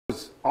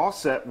All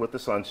set with the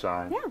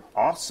sunshine, Yeah.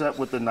 all set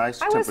with the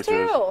nice I was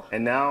temperatures, too.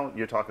 and now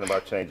you're talking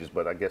about changes,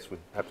 but I guess we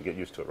have to get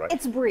used to it, right?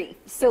 It's brief,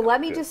 so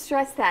let me Good. just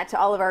stress that to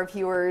all of our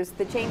viewers.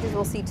 The changes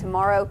we'll see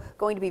tomorrow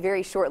going to be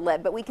very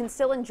short-lived, but we can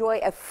still enjoy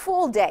a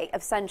full day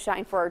of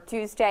sunshine for our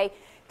Tuesday.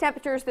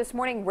 Temperatures this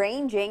morning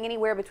ranging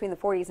anywhere between the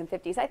 40s and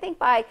 50s. I think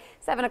by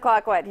 7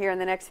 o'clock here in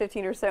the next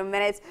 15 or so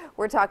minutes,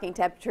 we're talking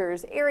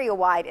temperatures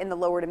area-wide in the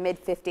lower to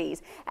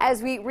mid-50s.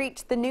 As we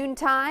reach the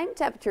noontime,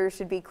 temperatures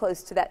should be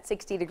close to that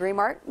 60-degree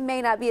mark.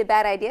 May not be a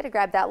bad idea to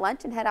grab that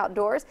lunch and head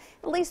outdoors.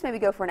 At least maybe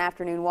go for an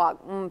afternoon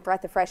walk.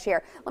 Breath of fresh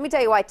air. Let me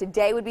tell you why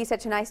today would be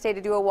such a nice day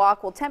to do a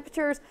walk. Well,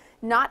 temperatures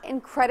not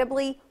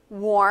incredibly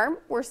warm.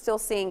 We're still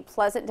seeing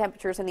pleasant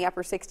temperatures in the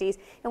upper 60s,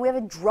 and we have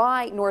a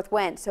dry north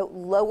wind, so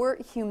lower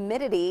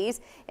humidities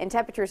and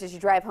temperatures as you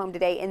drive home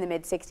today in the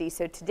mid 60s.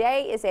 So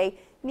today is a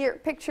near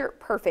picture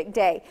perfect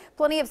day.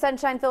 Plenty of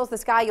sunshine fills the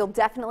sky. You'll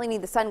definitely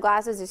need the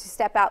sunglasses as you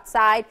step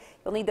outside.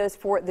 You'll need those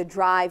for the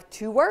drive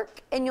to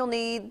work, and you'll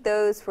need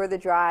those for the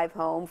drive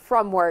home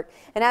from work.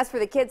 And as for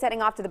the kids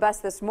heading off to the bus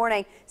this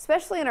morning,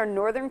 especially in our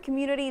northern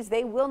communities,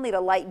 they will need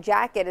a light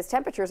jacket as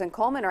temperatures in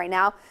Coleman right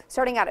now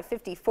starting out at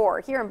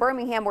 54. Here in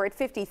Birmingham, we're at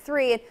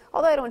 53, and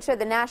although I don't show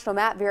the national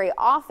map very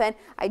often,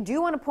 I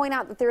do want to point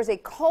out that there's a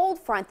cold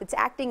front that's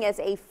acting as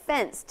a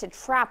fence to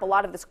trap a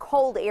lot of this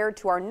cold air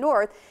to our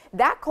north.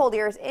 That cold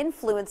air is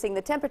influencing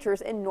the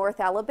temperatures in North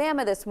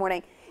Alabama this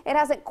morning. It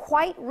hasn't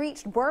quite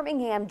reached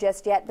Birmingham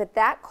just yet, but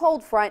that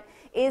cold front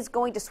is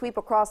going to sweep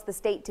across the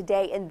state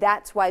today, and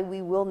that's why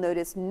we will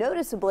notice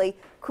noticeably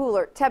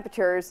cooler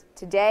temperatures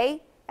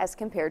today as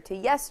compared to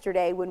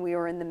yesterday when we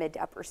were in the mid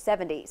to upper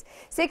 70s.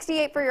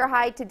 68 for your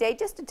high today,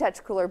 just a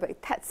touch cooler,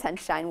 but that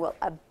sunshine will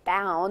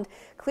abound.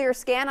 Clear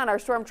scan on our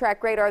storm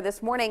track radar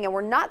this morning, and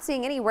we're not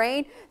seeing any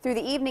rain through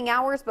the evening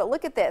hours, but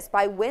look at this.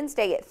 By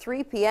Wednesday at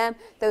 3 p.m.,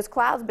 those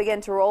clouds begin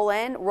to roll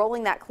in,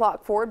 rolling that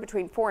clock forward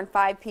between 4 and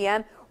 5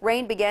 p.m.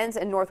 Rain begins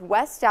in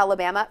northwest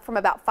Alabama from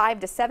about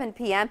 5 to 7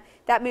 p.m.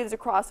 That moves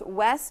across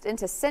west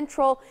into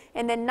central,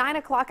 and then 9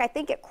 o'clock, I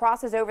think it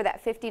crosses over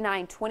that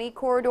 59-20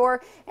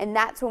 corridor, and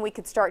that's when we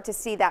could start to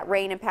see that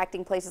rain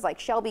impacting places like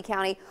Shelby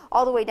County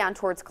all the way down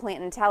towards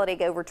Clinton,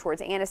 Talladega over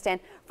towards Anniston.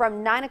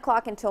 From 9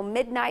 o'clock until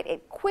midnight,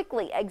 it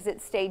quickly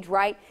exits stage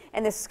right,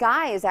 and the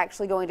sky is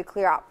actually going to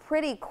clear out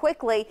pretty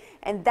quickly,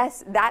 and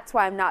that's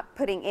why I'm not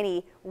putting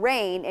any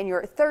rain in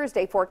your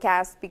Thursday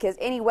forecast, because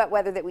any wet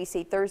weather that we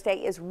see Thursday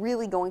is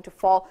really going to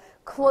fall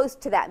close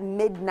to that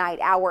midnight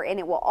hour, and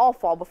it will all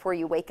fall before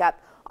you wake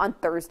up on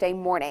Thursday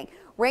morning.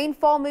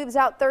 Rainfall moves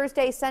out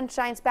Thursday, sun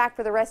shines back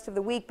for the rest of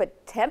the week,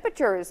 but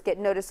temperatures get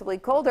noticeably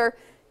colder.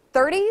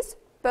 30s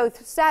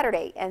both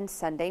Saturday and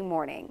Sunday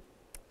morning.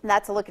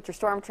 That's a look at your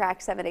storm track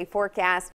 7-day forecast.